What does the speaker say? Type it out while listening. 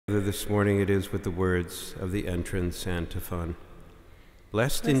This morning it is with the words of the entrance antiphon.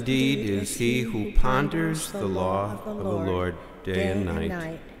 Blessed indeed is he who ponders the law of the Lord day and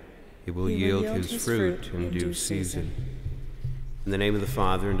night. He will yield his fruit in due season. In the name of the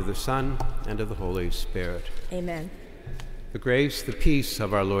Father, and of the Son, and of the Holy Spirit. Amen. The grace, the peace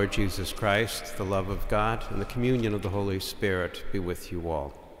of our Lord Jesus Christ, the love of God, and the communion of the Holy Spirit be with you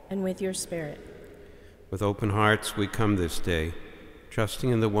all. And with your spirit. With open hearts we come this day, trusting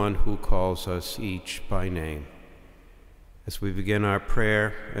in the one who calls us each by name. As we begin our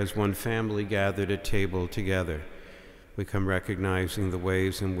prayer as one family gathered at table together, we come recognizing the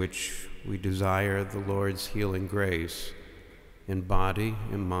ways in which we desire the Lord's healing grace in body,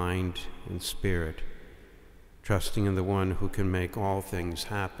 in mind, in spirit, trusting in the one who can make all things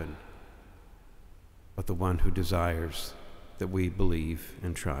happen, but the one who desires that we believe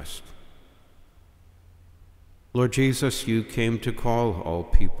and trust. Lord Jesus, you came to call all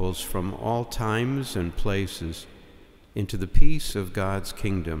peoples from all times and places into the peace of God's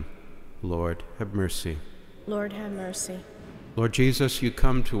kingdom. Lord, have mercy. Lord, have mercy. Lord Jesus, you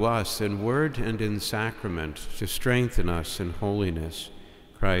come to us in word and in sacrament to strengthen us in holiness.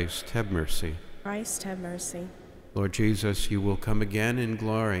 Christ, have mercy. Christ, have mercy. Lord Jesus, you will come again in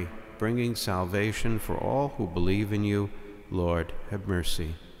glory, bringing salvation for all who believe in you. Lord, have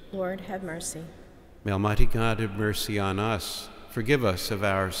mercy. Lord, have mercy. May Almighty God have mercy on us, forgive us of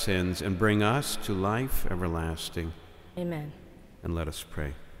our sins, and bring us to life everlasting. Amen. And let us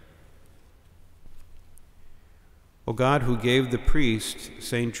pray. O God, who gave the priest,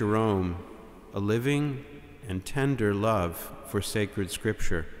 Saint Jerome, a living and tender love for sacred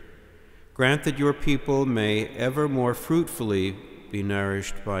Scripture, grant that your people may ever more fruitfully be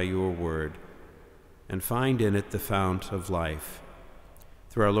nourished by your word, and find in it the fount of life.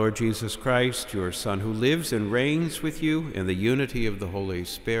 Through our Lord Jesus Christ, your Son, who lives and reigns with you in the unity of the Holy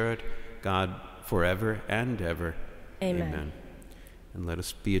Spirit, God, forever and ever. Amen. Amen. And let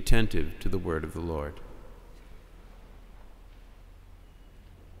us be attentive to the word of the Lord.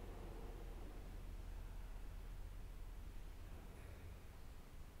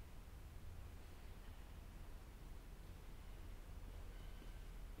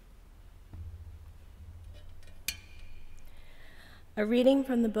 A reading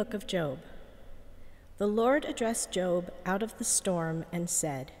from the book of Job. The Lord addressed Job out of the storm and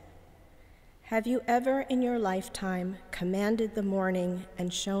said, "Have you ever in your lifetime commanded the morning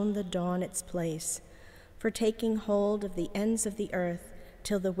and shown the dawn its place, for taking hold of the ends of the earth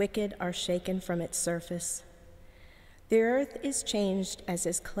till the wicked are shaken from its surface? The earth is changed as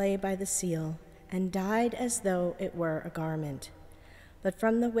is clay by the seal, and dyed as though it were a garment. But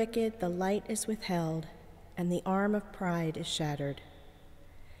from the wicked the light is withheld, and the arm of pride is shattered.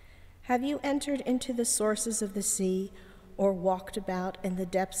 Have you entered into the sources of the sea, or walked about in the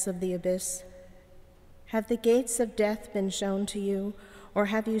depths of the abyss? Have the gates of death been shown to you, or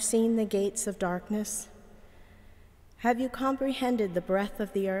have you seen the gates of darkness? Have you comprehended the breadth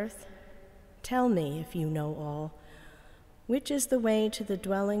of the earth? Tell me, if you know all, which is the way to the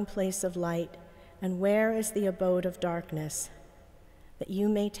dwelling place of light, and where is the abode of darkness, that you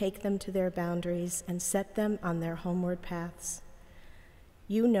may take them to their boundaries and set them on their homeward paths?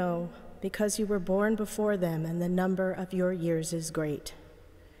 You know, because you were born before them, and the number of your years is great."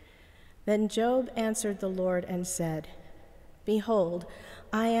 Then Job answered the Lord and said, "Behold,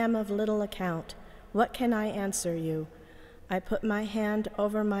 I am of little account. What can I answer you? I put my hand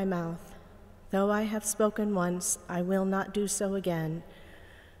over my mouth. Though I have spoken once, I will not do so again.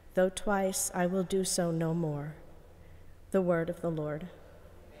 Though twice, I will do so no more." The word of the Lord.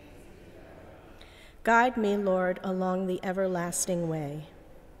 Guide me, Lord, along the everlasting way.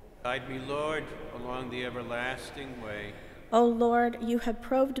 Guide me, Lord, along the everlasting way. O Lord, you have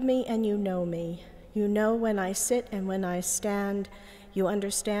probed me and you know me. You know when I sit and when I stand. You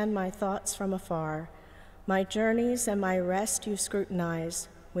understand my thoughts from afar. My journeys and my rest you scrutinize.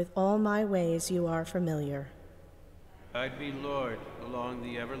 With all my ways you are familiar. Guide me, Lord, along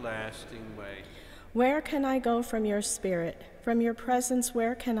the everlasting way. Where can I go from your spirit? From your presence,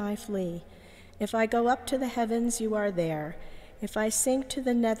 where can I flee? If I go up to the heavens, you are there. If I sink to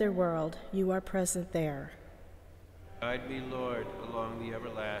the netherworld, you are present there. Guide me, Lord, along the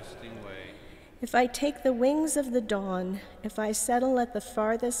everlasting way. If I take the wings of the dawn, if I settle at the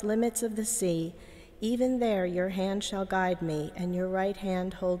farthest limits of the sea, even there your hand shall guide me, and your right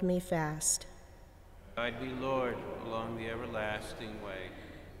hand hold me fast. Guide me, Lord, along the everlasting way.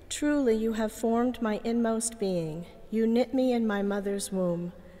 Truly you have formed my inmost being. You knit me in my mother's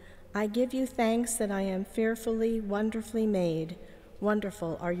womb. I give you thanks that I am fearfully, wonderfully made.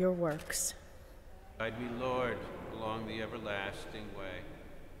 Wonderful are your works. Guide me, Lord, along the everlasting way.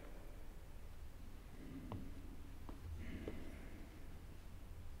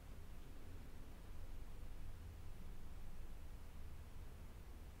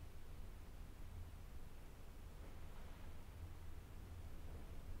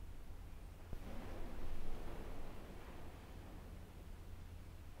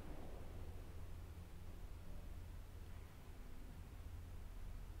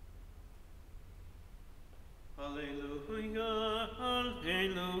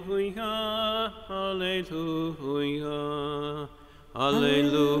 Alleluia.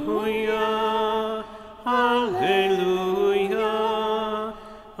 Alleluia. Alleluia.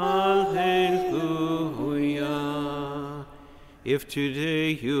 Alleluia. If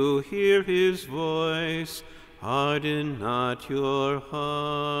today you hear his voice, harden not your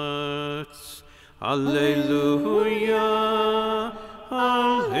hearts. Alleluia.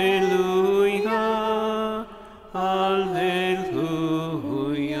 Alleluia. Alleluia.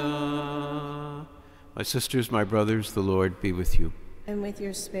 My sisters, my brothers, the Lord be with you. And with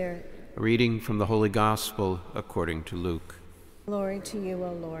your spirit. A reading from the Holy Gospel according to Luke. Glory to you,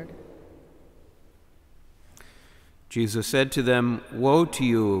 O Lord. Jesus said to them, "Woe to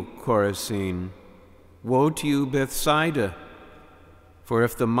you, Chorazin! Woe to you, Bethsaida! For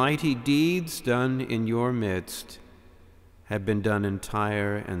if the mighty deeds done in your midst had been done in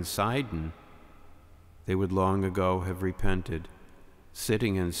Tyre and Sidon, they would long ago have repented,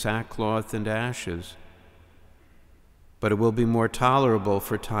 sitting in sackcloth and ashes. But it will be more tolerable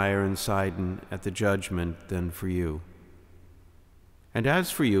for Tyre and Sidon at the judgment than for you. And as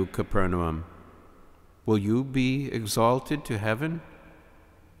for you, Capernaum, will you be exalted to heaven?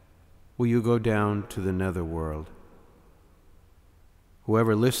 Will you go down to the netherworld?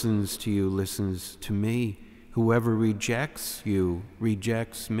 Whoever listens to you listens to me. Whoever rejects you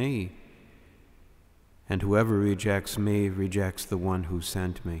rejects me. And whoever rejects me rejects the one who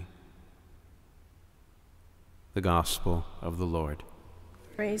sent me." The Gospel of the Lord.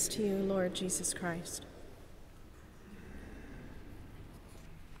 Praise to you, Lord Jesus Christ.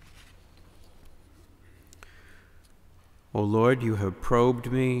 O Lord, you have probed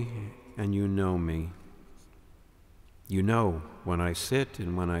me, and you know me. You know when I sit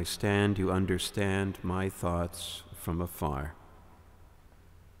and when I stand, you understand my thoughts from afar.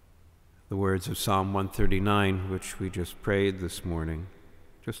 The words of Psalm 139, which we just prayed this morning,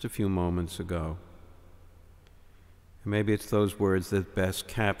 just a few moments ago. And maybe it's those words that best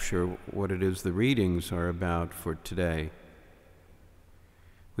capture what it is the readings are about for today.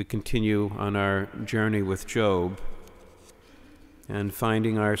 We continue on our journey with Job, and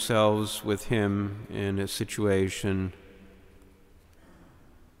finding ourselves with him in a situation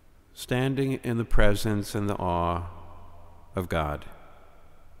standing in the presence and the awe of God.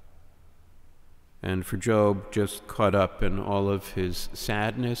 And for Job, just caught up in all of his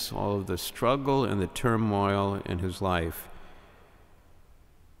sadness, all of the struggle and the turmoil in his life,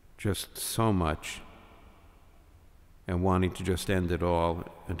 just so much, and wanting to just end it all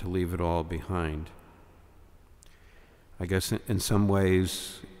and to leave it all behind. I guess in some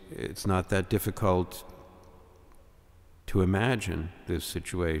ways it's not that difficult to imagine this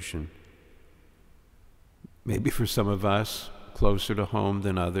situation. Maybe for some of us, closer to home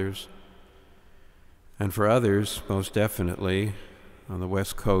than others. And for others, most definitely, on the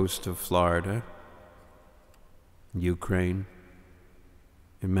west coast of Florida, Ukraine,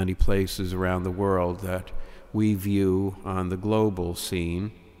 in many places around the world that we view on the global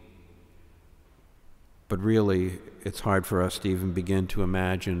scene. But really, it's hard for us to even begin to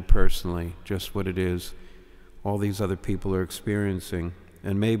imagine personally just what it is all these other people are experiencing,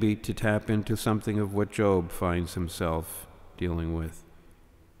 and maybe to tap into something of what Job finds himself dealing with.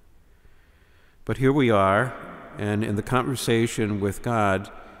 But here we are, and in the conversation with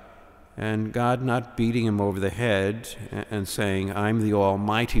God, and God not beating him over the head and saying, "I'm the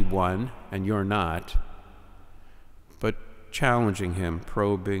Almighty One, and you're not," but challenging him,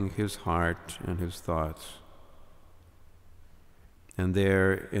 probing his heart and his thoughts. And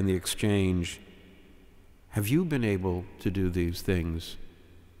there, in the exchange, have you been able to do these things?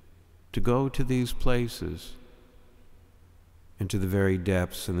 To go to these places, into the very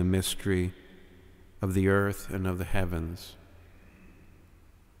depths and the mystery of the earth and of the heavens?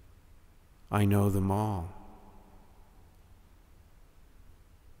 I know them all,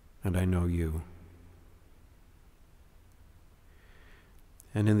 and I know you.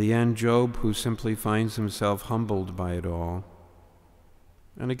 And in the end, Job, who simply finds himself humbled by it all,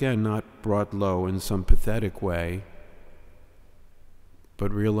 and again, not brought low in some pathetic way,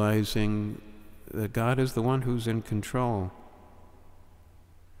 but realizing that God is the one who's in control.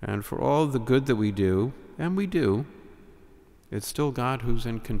 And for all the good that we do, and we do, it's still God who's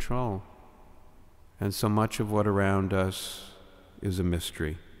in control. And so much of what around us is a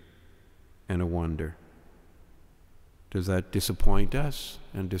mystery and a wonder. Does that disappoint us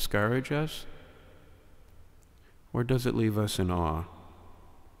and discourage us? Or does it leave us in awe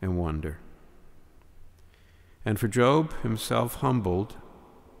and wonder? And for Job, himself humbled,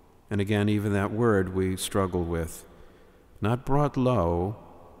 and again, even that word we struggle with, not brought low,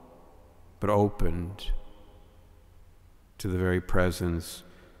 but opened to the very presence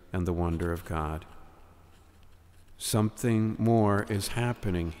and the wonder of God. Something more is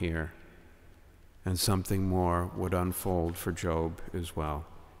happening here, and something more would unfold for Job as well.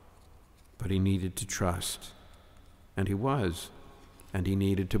 But he needed to trust, and he was, and he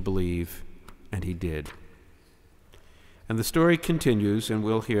needed to believe, and he did. And the story continues, and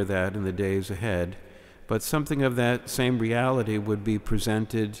we'll hear that in the days ahead, but something of that same reality would be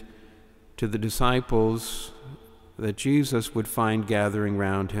presented to the disciples that Jesus would find gathering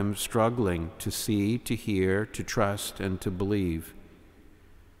round him, struggling to see, to hear, to trust, and to believe.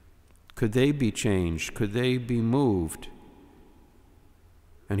 Could they be changed? Could they be moved?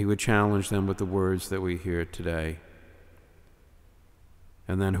 And he would challenge them with the words that we hear today.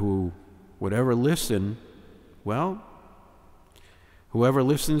 And then who would ever listen, well, whoever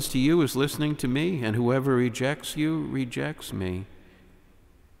listens to you is listening to me, and whoever rejects you rejects me.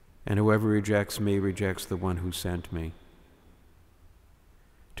 And whoever rejects me rejects the one who sent me.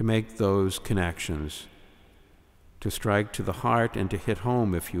 To make those connections, to strike to the heart and to hit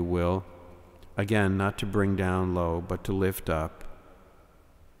home, if you will, again, not to bring down low, but to lift up,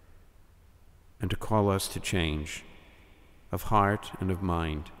 and to call us to change of heart and of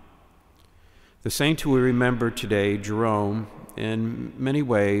mind. The saint who we remember today, Jerome, in many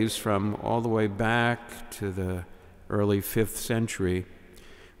ways, from all the way back to the early 5th century,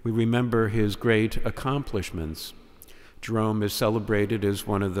 we remember his great accomplishments. Jerome is celebrated as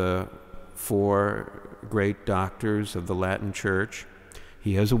one of the 4 great doctors of the Latin Church.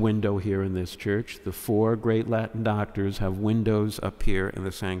 He has a window here in this church. The 4 great Latin doctors have windows up here in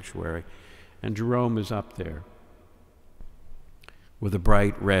the sanctuary, and Jerome is up there with a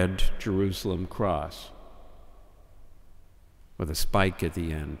bright red Jerusalem cross with a spike at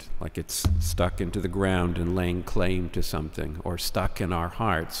the end, like it's stuck into the ground and laying claim to something, or stuck in our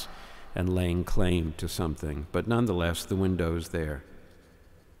hearts and laying claim to something. But nonetheless, the window's there.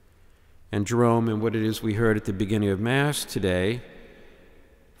 And Jerome, and what it is we heard at the beginning of Mass today,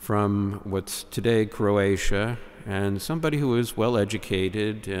 from what's today Croatia, and somebody who is well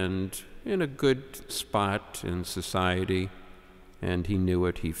educated and in a good spot in society, and he knew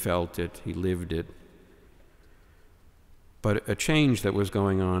it, he felt it, he lived it. But a change that was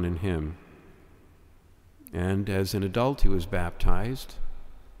going on in him. And as an adult, he was baptized,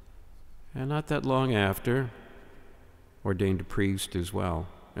 and not that long after, ordained a priest as well,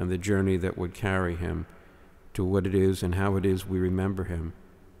 and the journey that would carry him to what it is and how it is we remember him.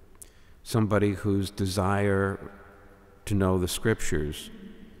 Somebody whose desire to know the Scriptures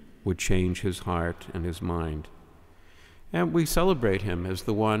would change his heart and his mind. And we celebrate him as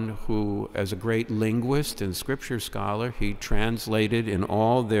the one who, as a great linguist and scripture scholar, he translated in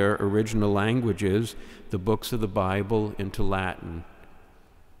all their original languages the books of the Bible into Latin.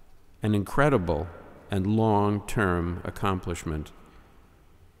 An incredible and long-term accomplishment.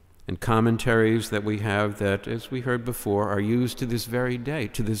 And commentaries that we have that, as we heard before, are used to this very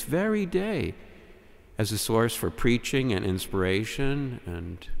day, as a source for preaching and inspiration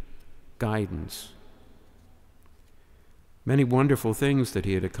and guidance. Many wonderful things that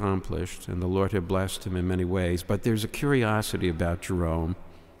he had accomplished, and the Lord had blessed him in many ways. But there's a curiosity about Jerome,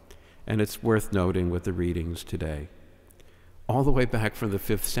 and it's worth noting with the readings today. All the way back from the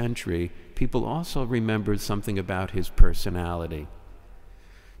 5th century, people also remembered something about his personality.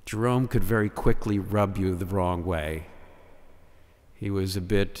 Jerome could very quickly rub you the wrong way. He was a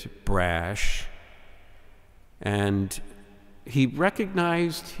bit brash, and he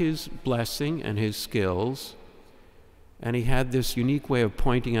recognized his blessing and his skills, and he had this unique way of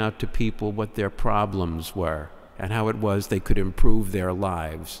pointing out to people what their problems were and how it was they could improve their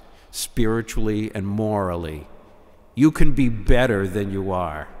lives spiritually and morally. You can be better than you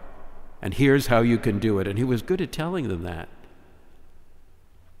are, and here's how you can do it. And he was good at telling them that.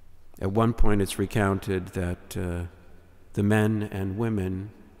 At one point it's recounted that the men and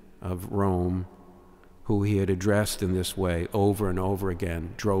women of Rome who he had addressed in this way over and over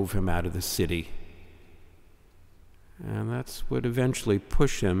again drove him out of the city. And that's what eventually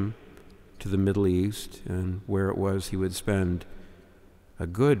pushed him to the Middle East, and where it was he would spend a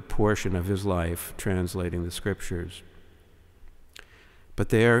good portion of his life translating the Scriptures. But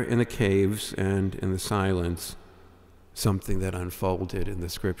there in the caves and in the silence, something that unfolded in the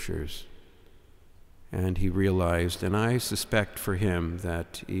Scriptures. And he realized, and I suspect for him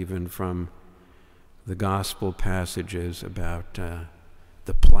that even from the gospel passages about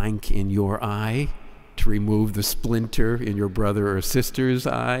the plank in your eye, to remove the splinter in your brother or sister's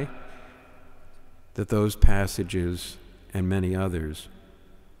eye, that those passages and many others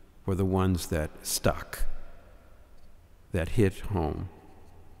were the ones that stuck, that hit home,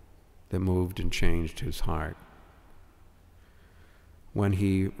 that moved and changed his heart. when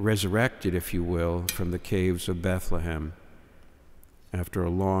he resurrected, if you will, from the caves of Bethlehem after a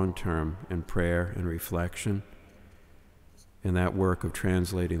long term in prayer and reflection in that work of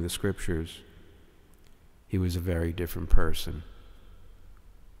translating the scriptures, he was a very different person.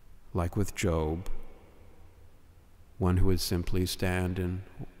 Like with Job, one who would simply stand in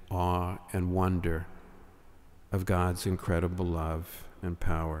awe and wonder of God's incredible love and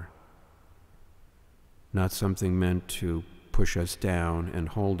power. Not something meant to push us down and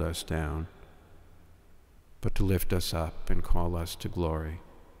hold us down, but to lift us up and call us to glory.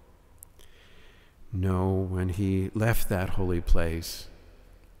 No, when he left that holy place,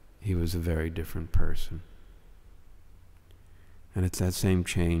 he was a very different person. And it's that same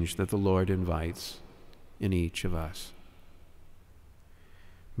change that the Lord invites in each of us.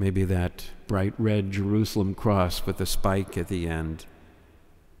 Maybe that bright red Jerusalem cross with a spike at the end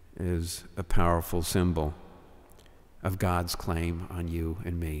is a powerful symbol of God's claim on you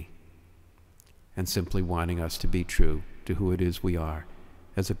and me, and simply wanting us to be true to who it is we are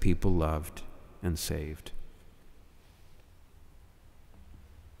as a people loved and saved.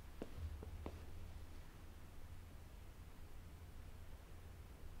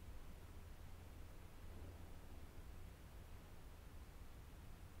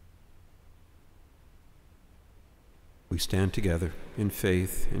 We stand together in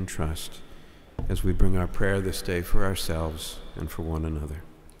faith and trust as we bring our prayer this day for ourselves and for one another.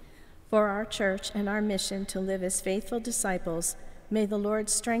 For our church and our mission to live as faithful disciples, may the Lord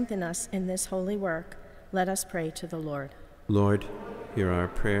strengthen us in this holy work. Let us pray to the Lord. Lord, hear our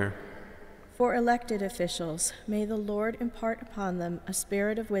prayer. For elected officials, may the Lord impart upon them a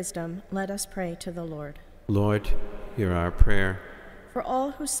spirit of wisdom. Let us pray to the Lord. Lord, hear our prayer. For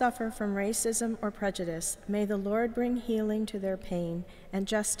all who suffer from racism or prejudice, may the Lord bring healing to their pain and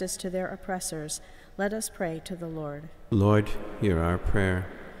justice to their oppressors. Let us pray to the Lord. Lord, hear our prayer.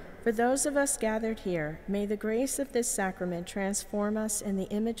 For those of us gathered here, may the grace of this sacrament transform us in the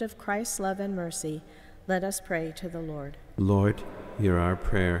image of Christ's love and mercy. Let us pray to the Lord. Lord, hear our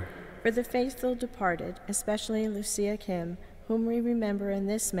prayer. For the faithful departed, especially Lucia Kim, whom we remember in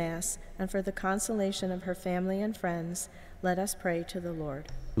this Mass, and for the consolation of her family and friends, let us pray to the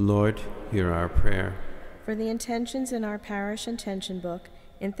Lord. Lord, hear our prayer. For the intentions in our parish intention book,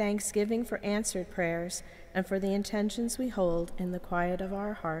 in thanksgiving for answered prayers, and for the intentions we hold in the quiet of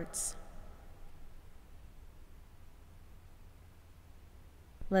our hearts,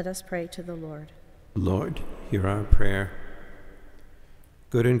 let us pray to the Lord. Lord, hear our prayer.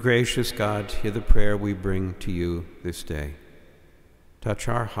 Good and gracious God, hear the prayer we bring to you this day. Touch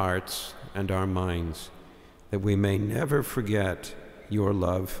our hearts and our minds, that we may never forget your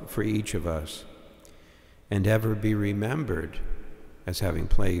love for each of us, and ever be remembered as having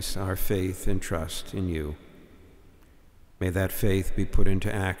placed our faith and trust in you. May that faith be put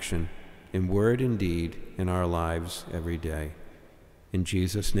into action in word and deed in our lives every day. In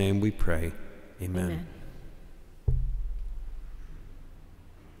Jesus' name we pray. Amen. Amen.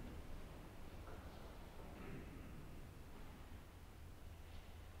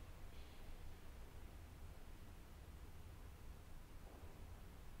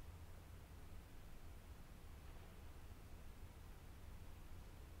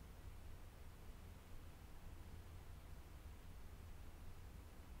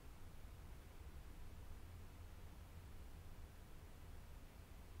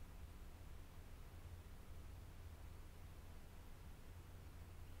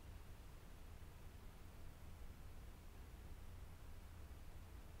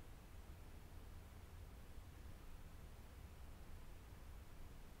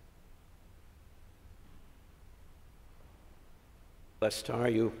 Blessed are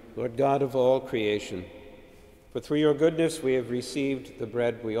you, Lord God of all creation, for through your goodness we have received the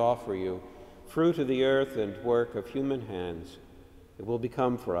bread we offer you, fruit of the earth and work of human hands. It will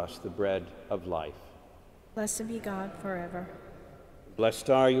become for us the bread of life. Blessed be God forever.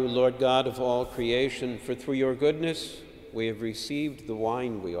 Blessed are you, Lord God of all creation, for through your goodness we have received the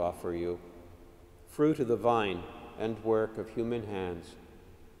wine we offer you, fruit of the vine and work of human hands.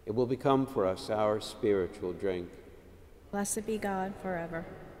 It will become for us our spiritual drink. Blessed be God forever.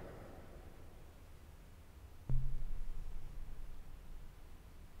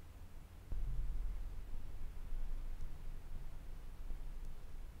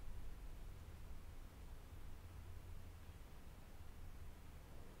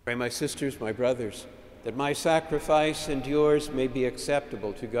 Pray, my sisters, my brothers, that my sacrifice and yours may be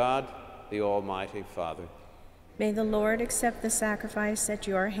acceptable to God, the Almighty Father. May the Lord accept the sacrifice at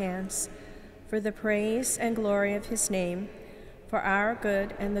your hands, for the praise and glory of his name, for our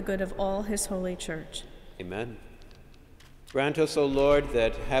good and the good of all his holy church. Amen. Grant us, O Lord,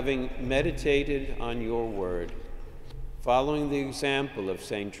 that having meditated on your word, following the example of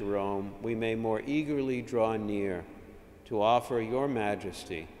St. Jerome, we may more eagerly draw near to offer your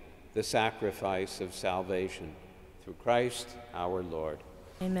majesty the sacrifice of salvation. Through Christ our Lord.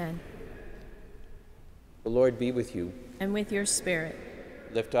 Amen. The Lord be with you. And with your spirit.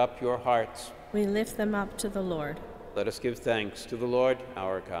 Lift up your hearts. We lift them up to the Lord. Let us give thanks to the Lord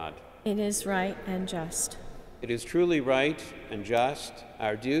our God. It is right and just. It is truly right and just,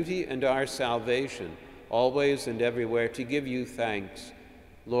 our duty and our salvation, always and everywhere, to give you thanks,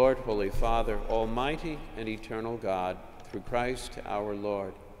 Lord, Holy Father, Almighty and eternal God, through Christ our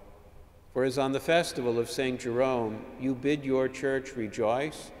Lord. For as on the festival of St. Jerome you bid your church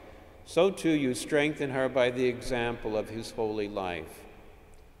rejoice, so too you strengthen her by the example of his holy life.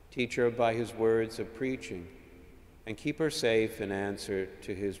 Teach her by his words of preaching, and keep her safe in answer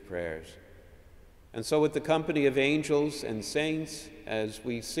to his prayers. And so with the company of angels and saints, as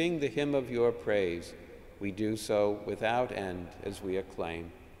we sing the hymn of your praise, we do so without end as we acclaim.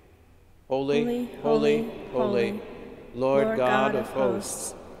 Holy, holy, holy, Lord God of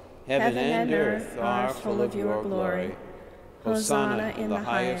hosts, heaven and earth are full of your glory. Hosanna in the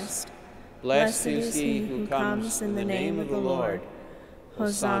highest. Blessed is he who comes in the name of the Lord.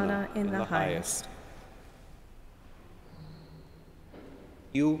 Hosanna in the highest.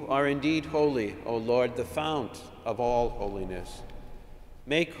 You are indeed holy, O Lord, the fount of all holiness.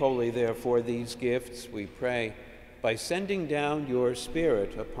 Make holy, therefore, these gifts, we pray, by sending down your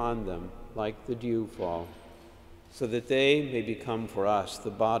Spirit upon them like the dewfall, so that they may become for us the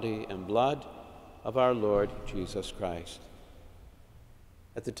body and blood of our Lord Jesus Christ.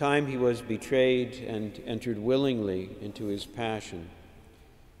 At the time he was betrayed and entered willingly into his passion,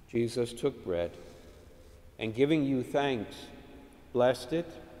 Jesus took bread, and giving you thanks, blessed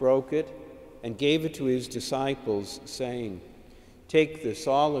it, broke it, and gave it to his disciples, saying, "Take this,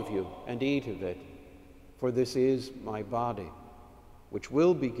 all of you, and eat of it, for this is my body, which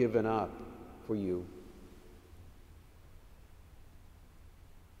will be given up for you."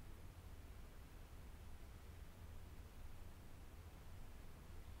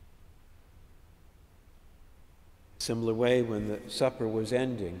 Similar way, when the supper was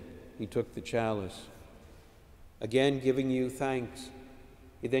ending, he took the chalice. Again, giving you thanks,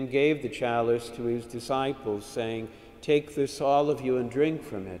 he then gave the chalice to his disciples, saying, "Take this, all of you, and drink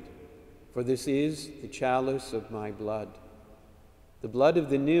from it, for this is the chalice of my blood, the blood of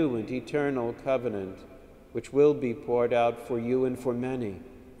the new and eternal covenant, which will be poured out for you and for many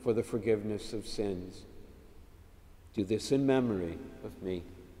for the forgiveness of sins. Do this in memory of me."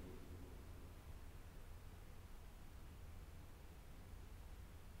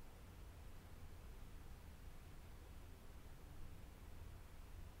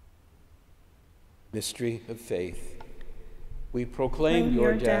 Mystery of faith. We proclaim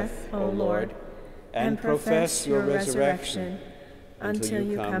your death, O Lord, and profess your resurrection until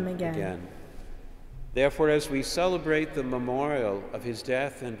you come again. Therefore, as we celebrate the memorial of his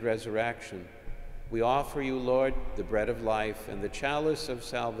death and resurrection, we offer you, Lord, the bread of life and the chalice of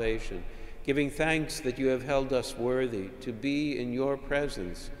salvation, giving thanks that you have held us worthy to be in your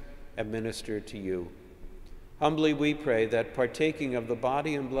presence and minister to you. Humbly we pray that, partaking of the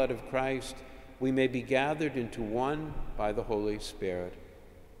body and blood of Christ, we may be gathered into one by the Holy Spirit.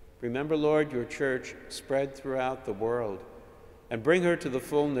 Remember, Lord, your church spread throughout the world, and bring her to the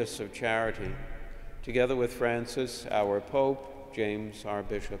fullness of charity, together with Francis, our Pope, James, our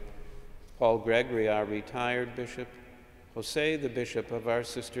Bishop, Paul Gregory, our retired Bishop, Jose, the Bishop of our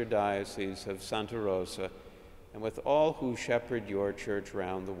sister diocese of Santa Rosa, and with all who shepherd your church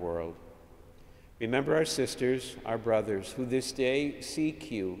round the world. Remember our sisters, our brothers, who this day seek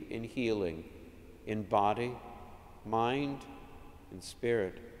you in healing, in body, mind, and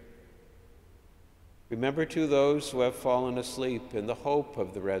spirit. Remember, too, those who have fallen asleep in the hope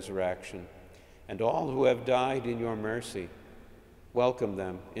of the resurrection, and all who have died in your mercy. Welcome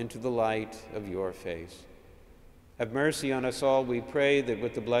them into the light of your face. Have mercy on us all, we pray, that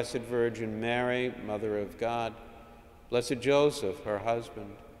with the Blessed Virgin Mary, Mother of God, Blessed Joseph, her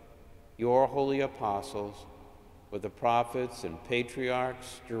husband, your holy apostles, with the prophets and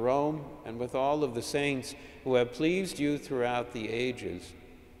patriarchs, Jerome, and with all of the saints who have pleased you throughout the ages,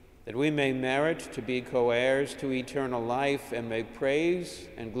 that we may merit to be co-heirs to eternal life and may praise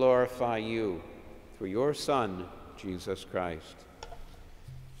and glorify you through your Son, Jesus Christ.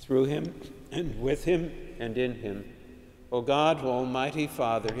 Through him, and with him, and in him, O God, Almighty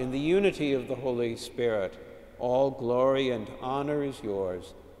Father, in the unity of the Holy Spirit, all glory and honor is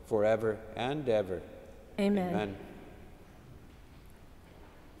yours forever and ever. Amen. Amen.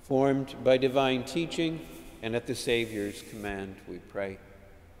 Formed by divine teaching and at the Savior's command we pray.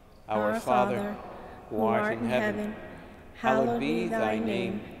 Our Father, who art in heaven, hallowed be thy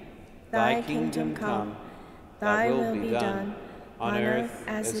name. Thy kingdom come, thy will be done, on earth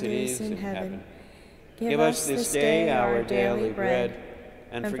as it is in heaven. Give us this day our daily bread,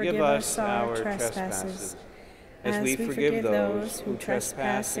 and forgive us our trespasses, as we forgive those who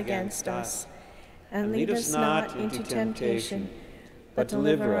trespass against us. And lead us not into temptation, but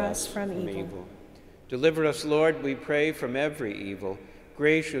deliver us from evil. Deliver us, Lord, we pray, from every evil.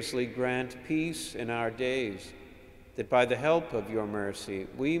 Graciously grant peace in our days, that by the help of your mercy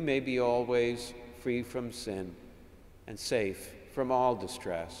we may be always free from sin and safe from all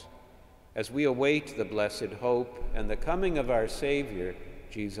distress, as we await the blessed hope and the coming of our Savior,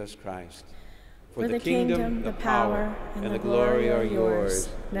 Jesus Christ. For the kingdom, the power, and the glory are yours,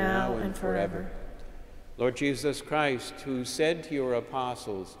 now and forever. Lord Jesus Christ, who said to your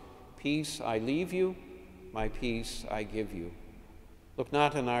apostles, "Peace I leave you, my peace I give you," look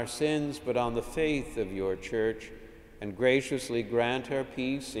not on our sins, but on the faith of your church, and graciously grant her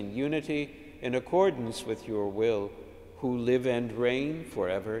peace and unity in accordance with your will, who live and reign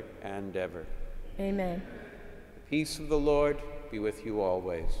forever and ever. Amen. The peace of the Lord be with you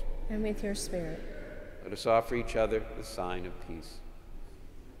always. And with your spirit. Let us offer each other the sign of peace.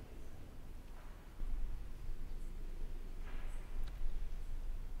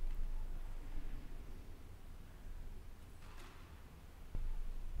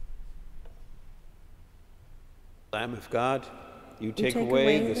 Lamb of God, you take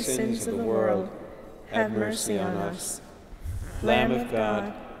away the sins of the world. Have mercy on us. Lamb of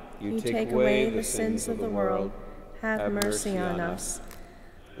God, you take away the sins of the world. Have mercy on us.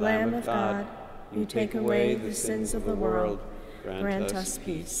 Lamb of God, you take away the sins of the world. Grant us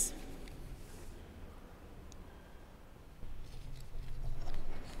peace.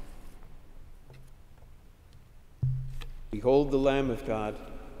 Behold the Lamb of God.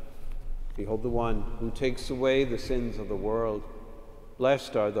 Behold the one who takes away the sins of the world.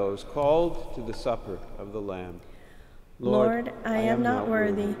 Blessed are those called to the supper of the Lamb. Lord, I am not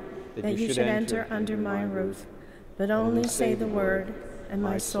worthy that you should enter under my roof, but only say the word, and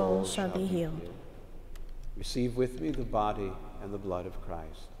my soul shall be healed. Receive with me the body and the blood of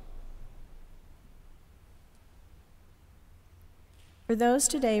Christ. For those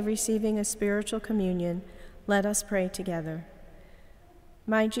today receiving a spiritual communion, let us pray together.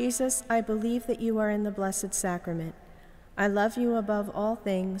 My Jesus, I believe that you are in the Blessed Sacrament. I love you above all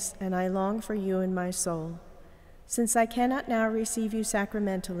things, and I long for you in my soul. Since I cannot now receive you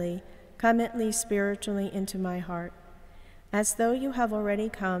sacramentally, come at least spiritually into my heart. As though you have already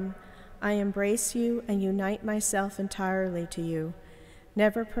come, I embrace you and unite myself entirely to you.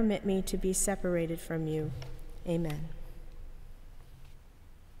 Never permit me to be separated from you. Amen.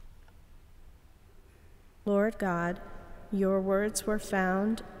 Lord God, your words were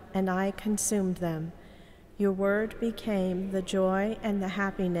found, and I consumed them. Your word became the joy and the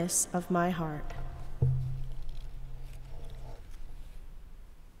happiness of my heart.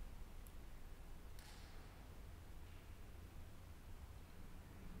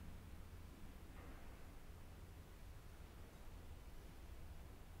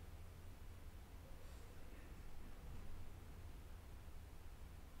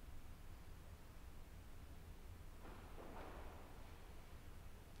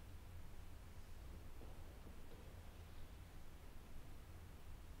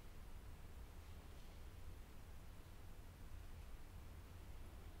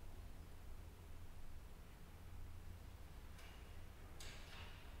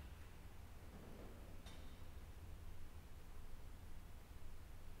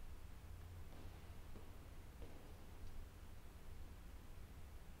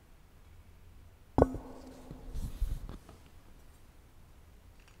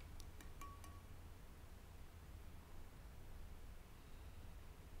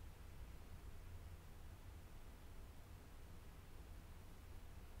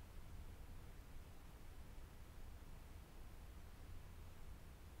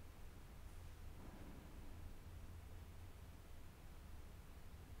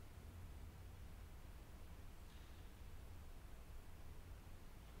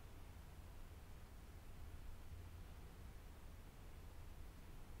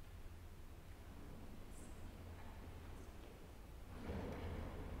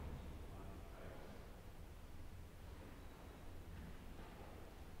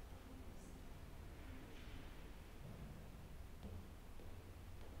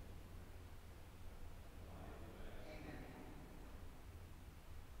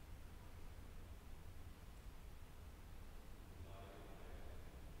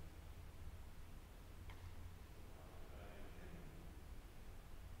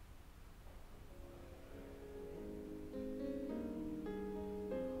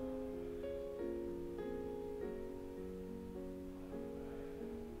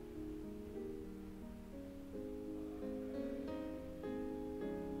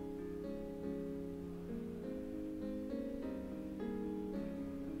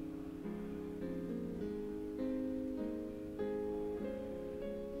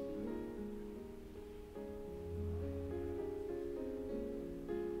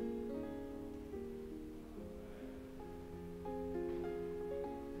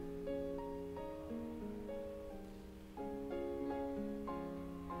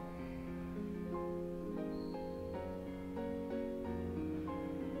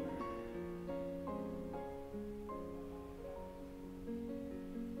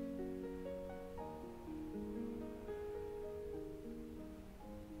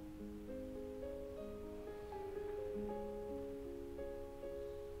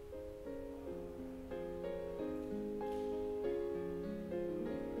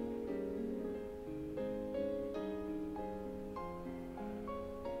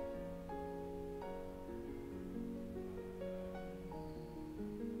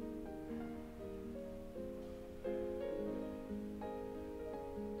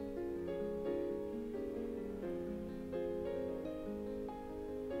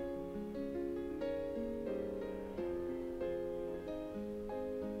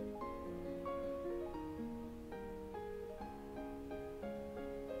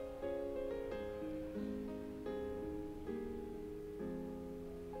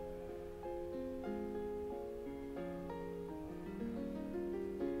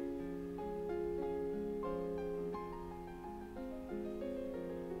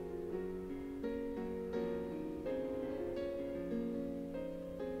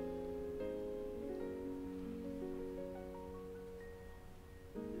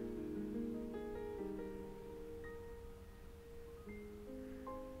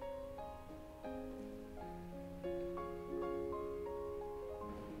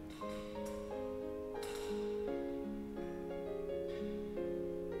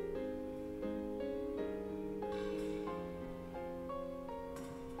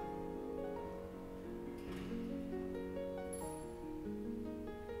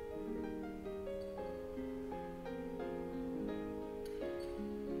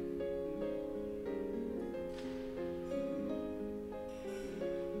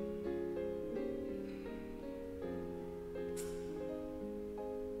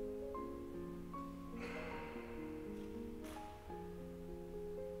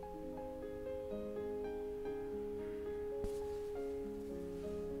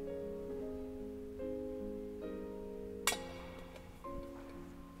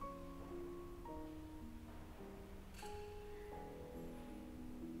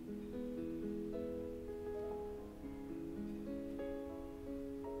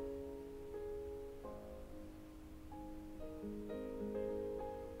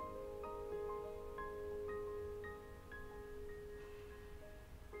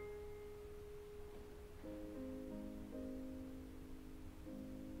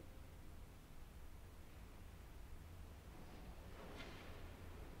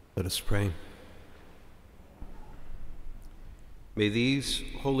 Let us pray. May these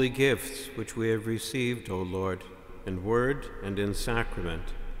holy gifts which we have received, O Lord, in word and in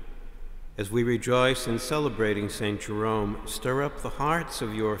sacrament, as we rejoice in celebrating St. Jerome, stir up the hearts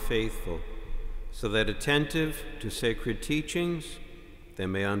of your faithful, so that attentive to sacred teachings, they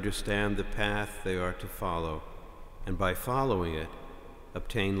may understand the path they are to follow, and by following it,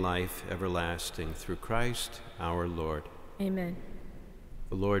 obtain life everlasting through Christ our Lord. Amen.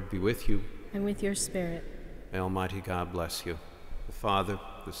 The Lord be with you. And with your spirit. May Almighty God bless you, the Father,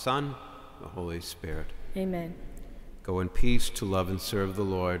 the Son, the Holy Spirit. Amen. Go in peace to love and serve the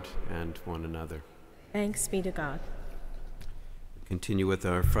Lord and one another. Thanks be to God. Continue with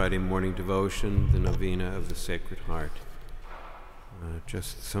our Friday morning devotion, the Novena of the Sacred Heart.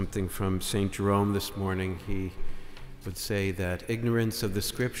 Just something from St. Jerome this morning. He would say that ignorance of the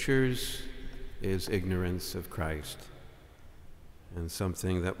Scriptures is ignorance of Christ. And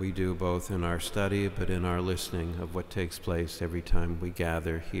something that we do both in our study but in our listening of what takes place every time we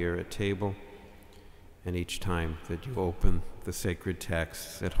gather here at table, and each time that you open the sacred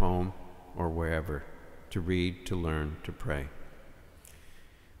texts at home or wherever to read, to learn, to pray.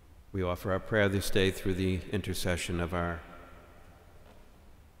 We offer our prayer this day through the intercession of our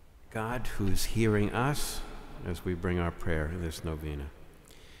God, who is hearing us as we bring our prayer in this novena.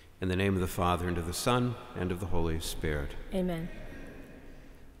 In the name of the Father, and of the Son, and of the Holy Spirit. Amen.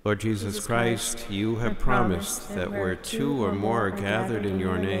 Lord Jesus Christ, you have promised that where two or more are gathered in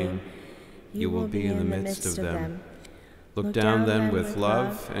your name, you will be in the midst of them. Look down then with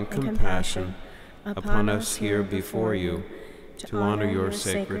love and compassion upon us here before you, to honor your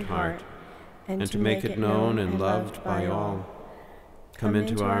Sacred Heart, and to make it known and loved by all. Come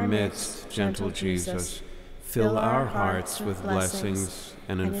into our midst, gentle Jesus. Fill our hearts with blessings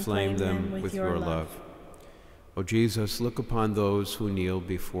and inflame them with your love. O Jesus, look upon those who kneel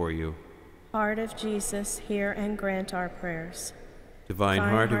before you. Heart of Jesus, hear and grant our prayers. Divine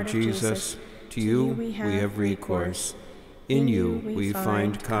Heart of Jesus, to you we have recourse. In you we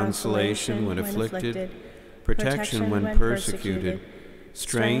find consolation when afflicted, protection when persecuted,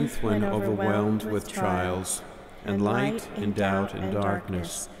 strength when overwhelmed with trials, and light in doubt and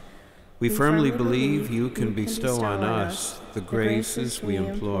darkness. We firmly believe you can bestow on us the graces we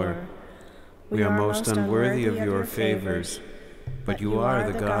implore. We are most unworthy of your favors, but you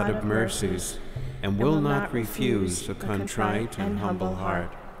are the God of mercies, and will not refuse a contrite and humble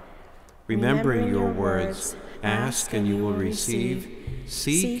heart. Remembering your words, ask and you will receive,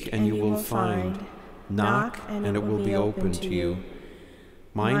 seek and you will find, knock and it will be opened to you.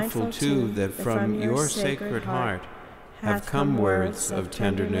 Mindful too that from your Sacred Heart have come words of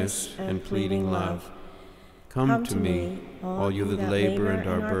tenderness and pleading love. Come to me, all you that labor and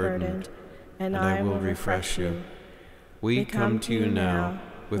are burdened, and I will refresh you. We come to you now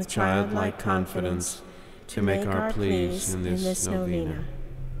with childlike confidence to make our pleas in this novena.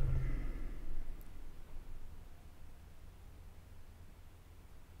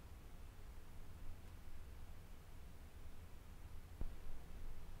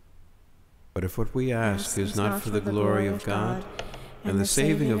 But if what we ask is not for the glory of God and the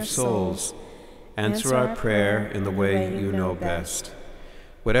saving of souls, answer our prayer in the way you know best.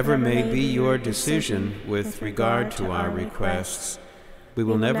 Whatever may be your decision with regard to our requests, we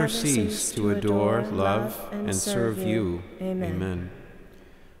will never cease to adore, love, and serve you. Amen.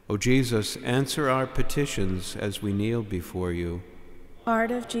 O Jesus, answer our petitions as we kneel before you. Heart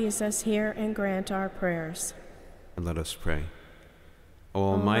of Jesus, hear and grant our prayers. And let us pray. O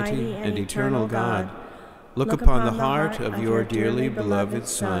Almighty and eternal God, look upon the heart of your dearly beloved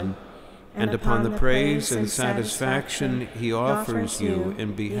Son, and upon the praise and satisfaction he offers you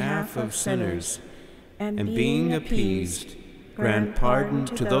in behalf of sinners, and being appeased, grant pardon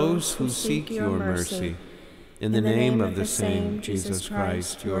to those who seek your mercy. In the name of the same Jesus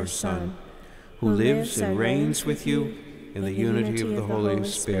Christ, your Son, who lives and reigns with you in the unity of the Holy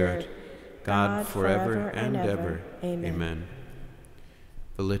Spirit, God forever and ever. Amen.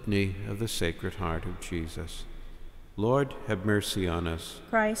 The Litany of the Sacred Heart of Jesus. Lord, have mercy on us.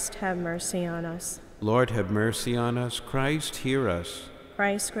 Christ, have mercy on us. Lord, have mercy on us. Christ, hear us.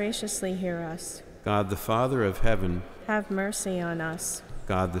 Christ, graciously hear us. God, the Father of heaven, have mercy on us.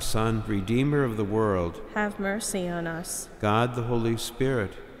 God, the Son, Redeemer of the world, have mercy on us. God, the Holy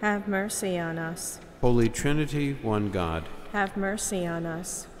Spirit, have mercy on us. Holy Trinity, one God, have mercy on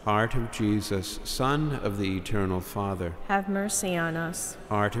us. Heart of Jesus, Son of the Eternal Father, have mercy on us.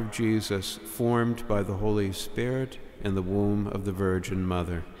 Heart of Jesus, formed by the Holy Spirit in the womb of the Virgin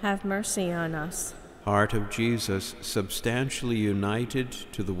Mother, have mercy on us. Heart of Jesus, substantially united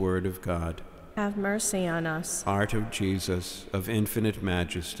to the Word of God, Have mercy on us. Heart of Jesus, of infinite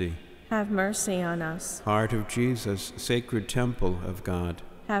majesty. Have mercy on us. Heart of Jesus, sacred temple of God.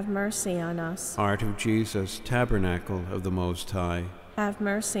 Have mercy on us. Heart of Jesus, tabernacle of the Most High. Have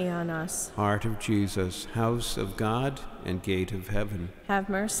mercy on us. Heart of Jesus, house of God and gate of heaven. Have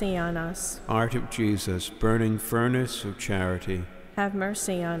mercy on us. Heart of Jesus, burning furnace of charity. Have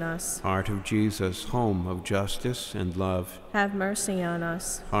mercy on us. Heart of Jesus, home of justice and love. Have mercy on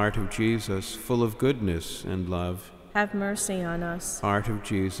us. Heart of Jesus, full of goodness and love. Have mercy on us. Heart of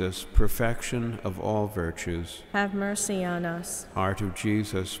Jesus, perfection of all virtues. Have mercy on us. Heart of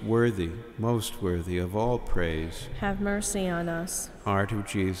Jesus, worthy, most worthy of all praise. Have mercy on us. Heart of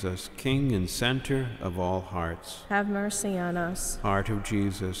Jesus, King and center of all hearts. Have mercy on us. Heart of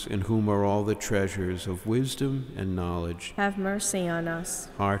Jesus, in whom are all the treasures of wisdom and knowledge. Have mercy on us.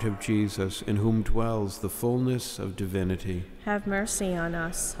 Heart of Jesus, in whom dwells the fullness of divinity. Have mercy on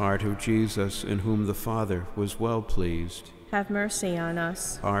us. Heart of Jesus, in whom the Father was well pleased. Have mercy on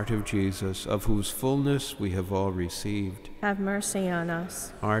us. Heart of Jesus, of whose fullness we have all received. Have mercy on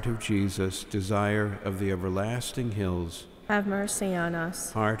us. Heart of Jesus, desire of the everlasting hills. Have mercy on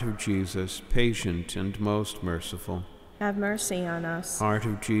us. Heart of Jesus, patient and most merciful. Have mercy on us. Heart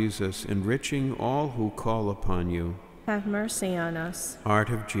of Jesus, enriching all who call upon you. Have mercy on us. Heart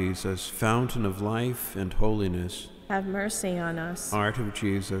of Jesus, fountain of life and holiness. Have mercy on us. Heart of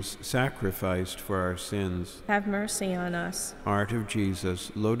Jesus, sacrificed for our sins. Have mercy on us. Heart of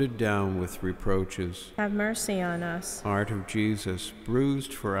Jesus, loaded down with reproaches. Have mercy on us. Heart of Jesus,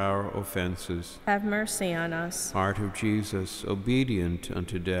 bruised for our offenses. Have mercy on us. Heart of Jesus, obedient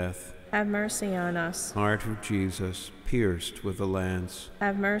unto death. Have mercy on us. Heart of Jesus, pierced with a lance.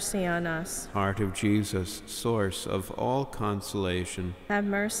 Have mercy on us. Heart of Jesus, source of all consolation. Have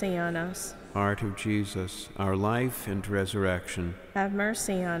mercy on us. Heart of Jesus, our life and resurrection. Have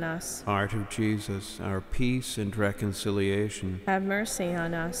mercy on us. Heart of Jesus, our peace and reconciliation. Have mercy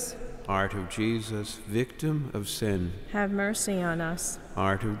on us. Heart of Jesus, victim of sin. Have mercy on us.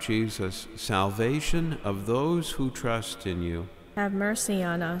 Heart of Jesus, salvation of those who trust in you. Have mercy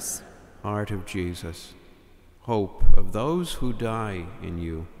on us. Heart of Jesus, hope of those who die in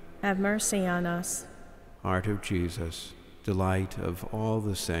you. Have mercy on us. Heart of Jesus, delight of all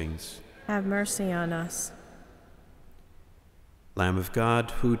the saints. Have mercy on us. Lamb of God,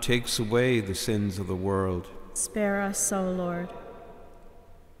 who takes away the sins of the world. Spare us, O Lord.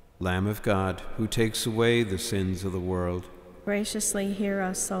 Lamb of God, who takes away the sins of the world. Graciously hear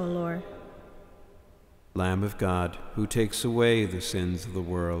us, O Lord. Lamb of God, who takes away the sins of the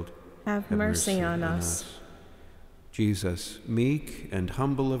world. Have mercy on us. Jesus, meek and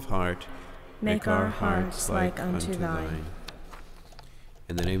humble of heart, make our hearts like unto thine.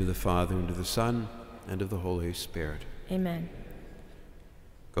 In the name of the Father, and of the Son, and of the Holy Spirit. Amen.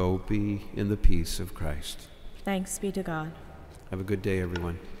 Go be in the peace of Christ. Thanks be to God. Have a good day,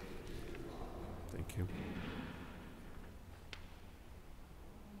 everyone. Thank you.